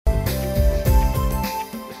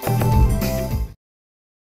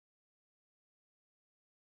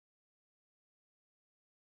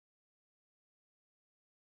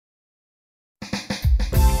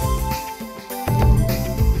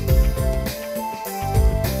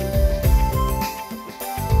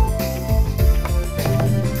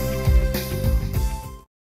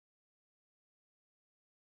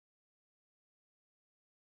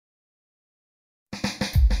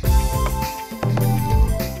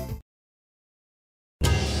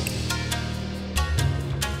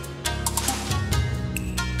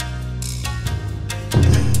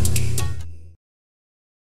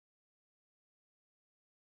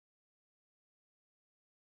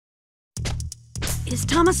Is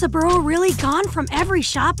Tomasaburo really gone from every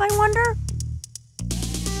shop, I wonder?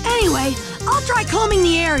 Anyway, I'll try combing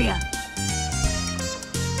the area.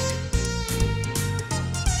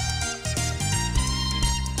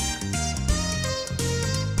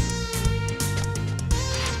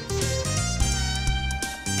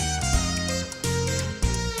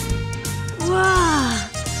 Wow,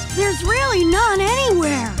 there's really none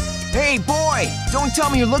anywhere. Hey, boy! Don't tell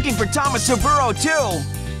me you're looking for Tomasaburo, too!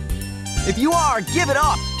 If you are, give it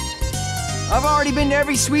up! I've already been to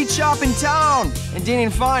every sweet shop in town and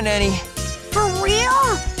didn't find any. For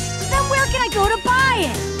real? Then where can I go to buy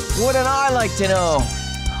it? Wouldn't I like to know?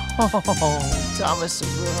 Oh,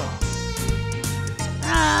 Tomasaburo.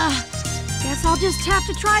 Guess I'll just have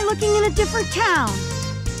to try looking in a different town.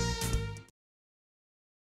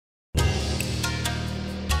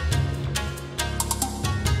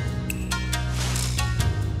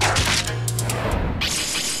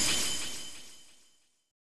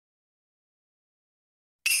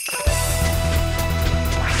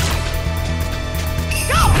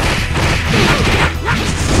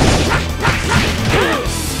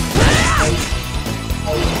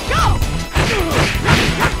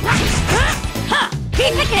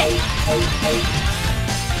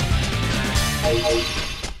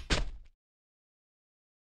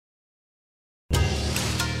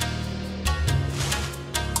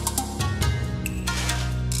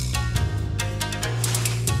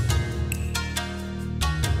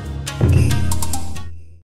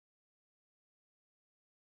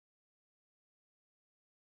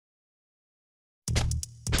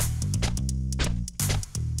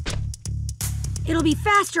 It'll be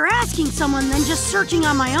faster asking someone than just searching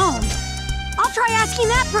on my own. I'll try asking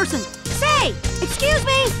that person. Say, excuse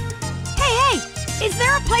me? Hey, is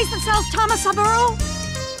there a place that sells Tomasaburo?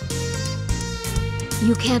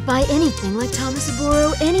 You can't buy anything like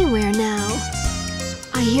Tomasaburo anywhere now.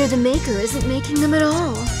 I hear the maker isn't making them at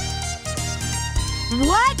all.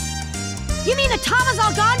 What? You mean the Tama's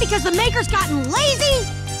all gone because the maker's gotten lazy?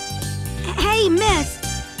 Hey, miss,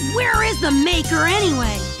 where is the maker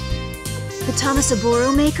anyway? The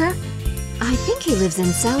Tomasaburo maker? I think he lives in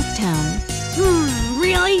Southtown.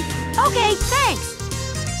 Really? Okay, thanks.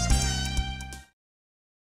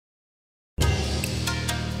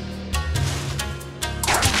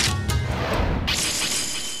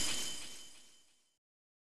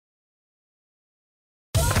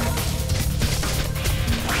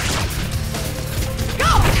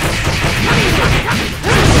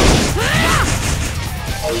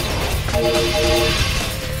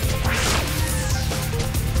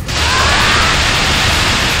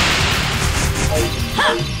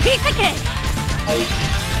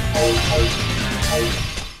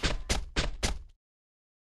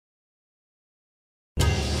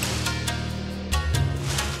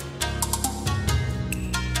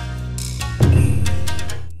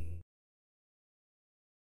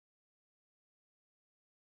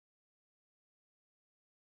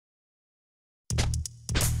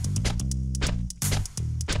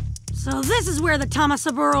 So this is where the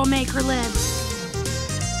Tomasaburo maker lives.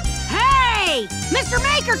 Hey! Mr.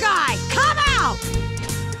 Maker Guy! Come out!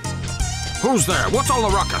 Who's there? What's all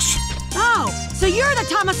the ruckus? Oh, so you're the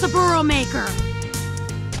Tomasaburo maker.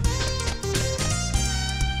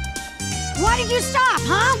 Why did you stop,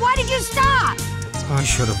 huh? Why did you stop? I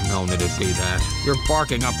should have known it'd be that. You're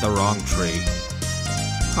barking up the wrong tree.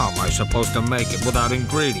 How am I supposed to make it without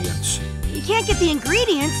ingredients? You can't get the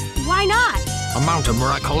ingredients. Why not? A mountain where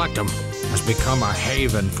I collect them has become a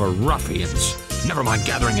haven for ruffians. Never mind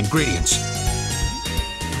gathering ingredients.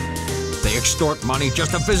 They extort money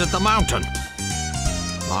just to visit the mountain.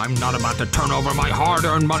 I'm not about to turn over my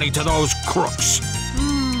hard-earned money to those crooks.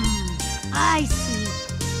 I see.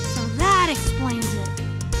 So that explains it.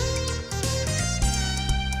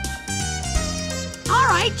 All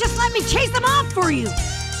right, just let me chase them off for you.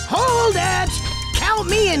 Hold it! Count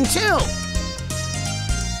me in two!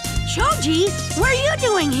 Choji, what are you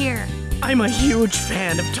doing here? I'm a huge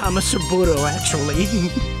fan of Tomasaburo, actually.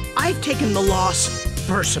 I've taken the loss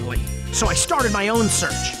personally, so I started my own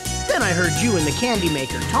search. Then I heard you and the candy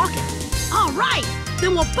maker talking. All right,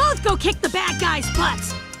 then we'll both go kick the bad guys'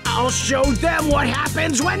 butts. I'll show them what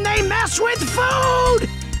happens when they mess with food!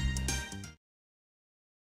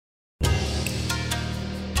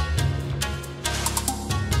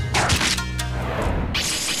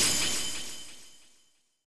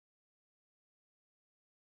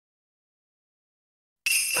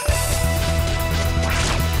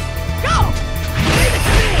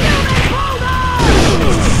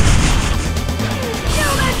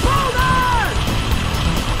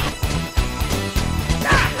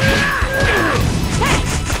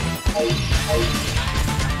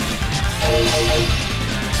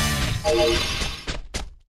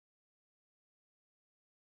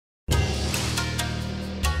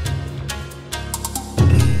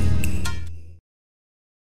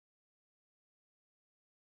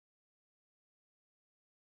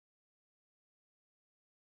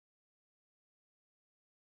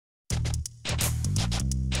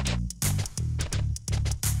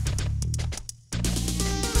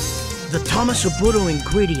 The Tamasaburo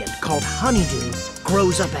ingredient called honeydew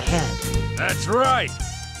grows up ahead. That's right.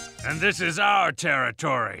 And this is our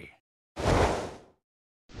territory.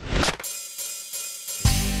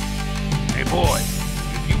 Hey boy,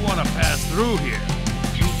 if you want to pass through here,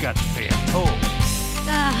 you've got to pay a toll.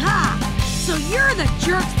 Aha! So you're the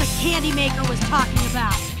jerks the candy maker was talking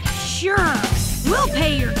about. Sure, we'll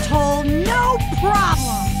pay your toll, no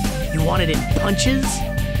problem. You want it in punches?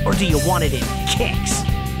 Or do you want it in kicks?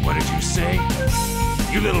 What did you say?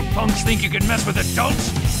 You little punks think you can mess with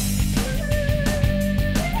adults?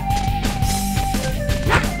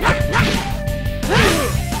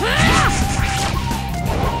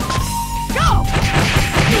 Go!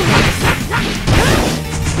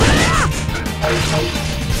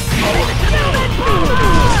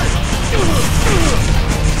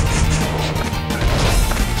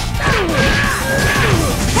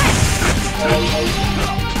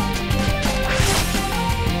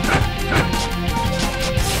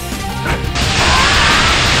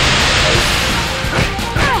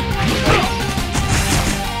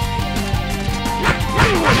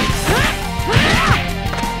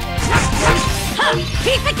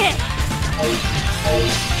 Piece of cake!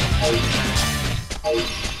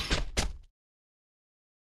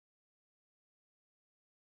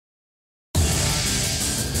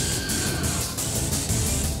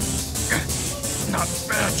 Not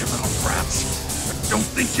bad, you little brats. But don't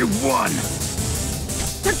think you won.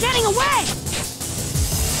 They're getting away!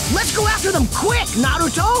 Let's go after them quick,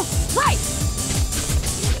 Naruto! Right!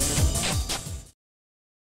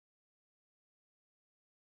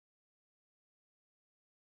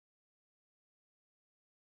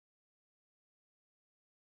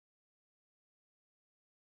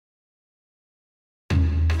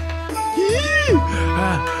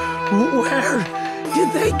 Where did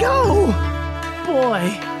they go?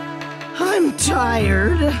 Boy, I'm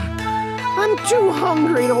tired. I'm too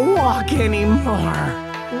hungry to walk anymore.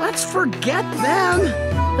 Let's forget them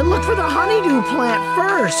and look for the honeydew plant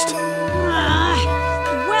first.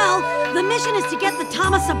 Well, the mission is to get the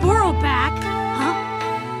Tamasaburo back. Huh?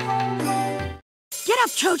 Get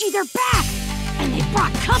up, Choji, they're back! And they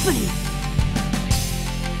brought company!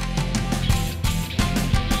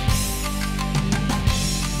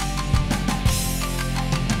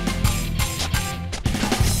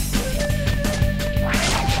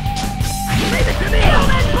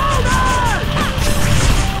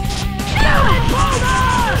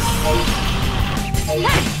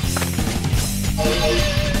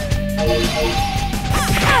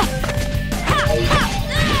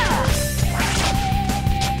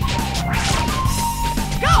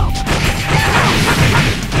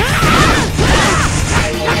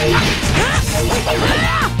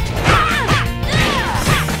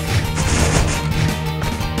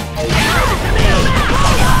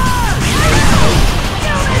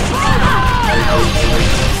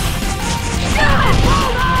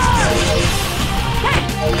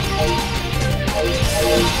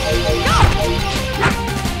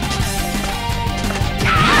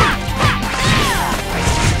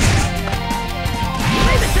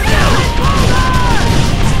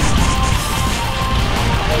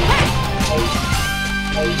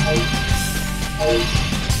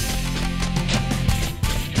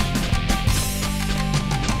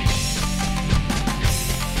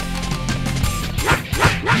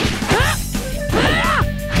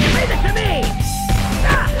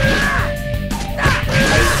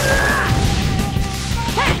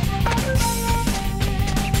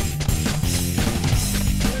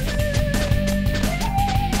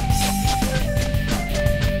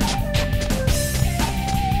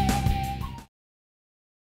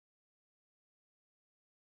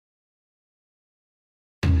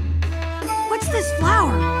 This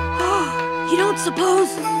flower? You don't suppose?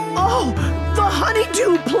 Oh, the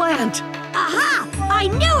honeydew plant! Aha! I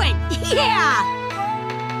knew it! Yeah!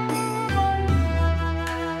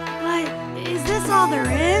 But is this all there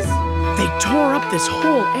is? They tore up this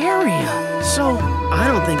whole area, so I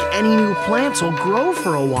don't think any new plants will grow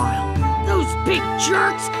for a while. Those big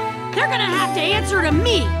jerks! They're gonna have to answer to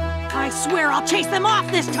me! I swear I'll chase them off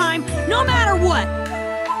this time, no matter what!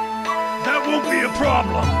 That won't be a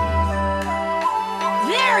problem!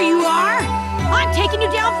 There you are! I'm taking you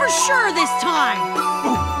down for sure this time!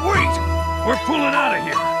 Oh, wait! We're pulling out of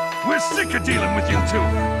here! We're sick of dealing with you two!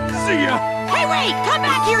 See ya! Hey, wait! Come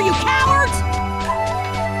back here, you cowards!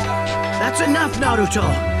 That's enough, Naruto.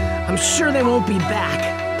 I'm sure they won't be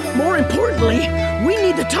back. More importantly, we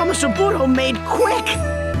need the Tamasaburo made quick!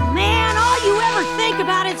 Man, all you ever think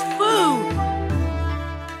about is food!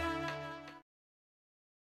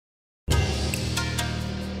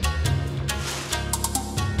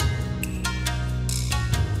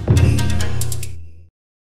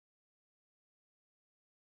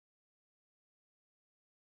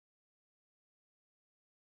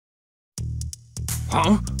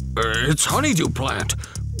 Huh? It's honeydew plant.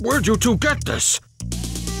 Where'd you two get this?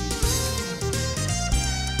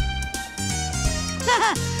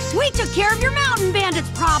 We took care of your mountain bandits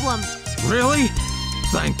problem! Really?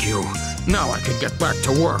 Thank you. Now I can get back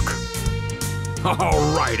to work.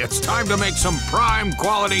 All right, it's time to make some prime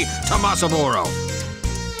quality Tamasaburo.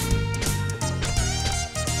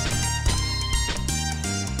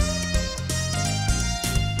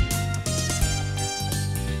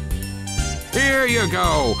 Here you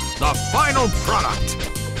go, the final product.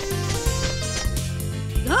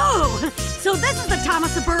 Oh, so this is the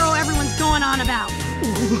Tamasaburo everyone's going on about.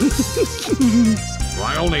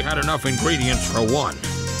 I only had enough ingredients for one.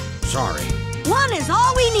 Sorry. One is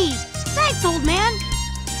all we need. Thanks, old man.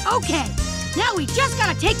 Okay, now we just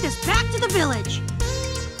gotta take this back to the village.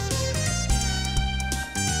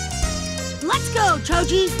 Let's go,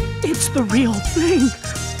 Choji. It's the real thing.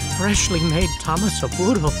 Freshly made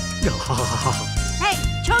Tamasaburo. Hey,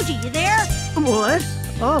 Choji, you there? What?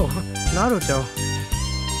 Oh, Naruto.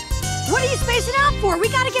 What are you spacing out for? We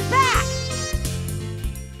gotta get back.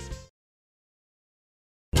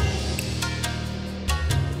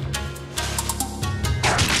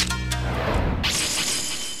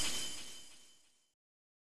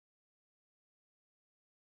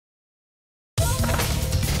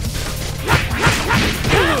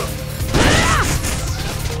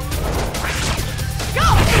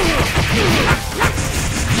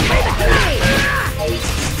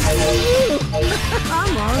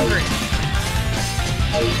 I'm hungry.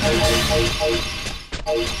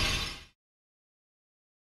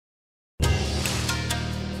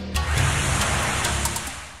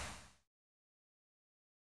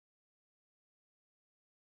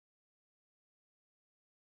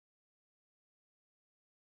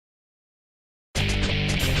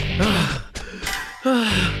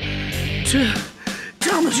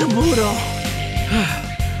 Tamasaburo.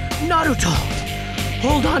 Naruto,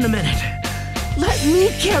 hold on a minute. Let me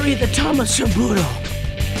carry the Tamasaburo.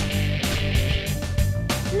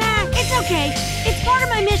 Nah, it's okay. It's part of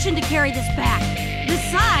my mission to carry this back.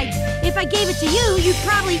 Besides, if I gave it to you, you'd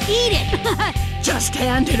probably eat it. Just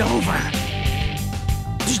hand it over.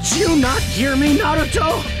 Did you not hear me,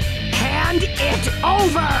 Naruto? Hand it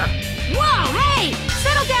over! Whoa, hey!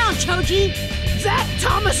 Settle down, Choji! That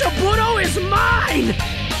Tamasaburo is mine!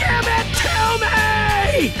 Give it to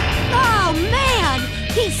me! Oh, man!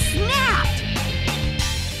 He snapped!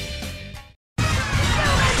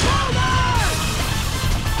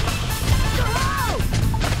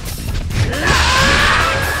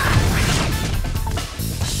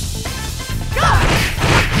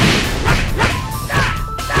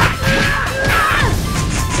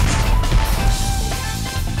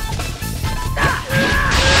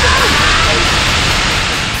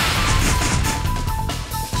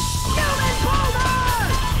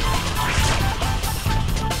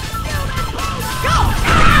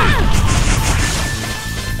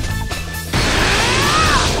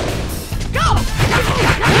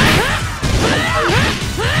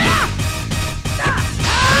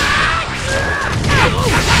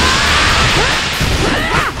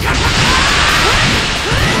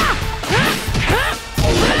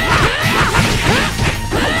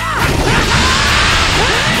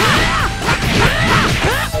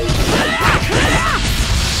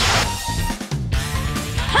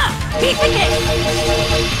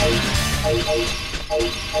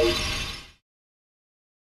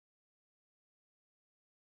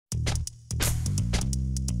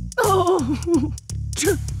 Oh,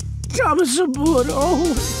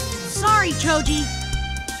 Tamasaburo. Sorry, Choji.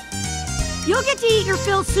 You'll get to eat your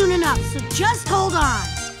fill soon enough, so just hold on.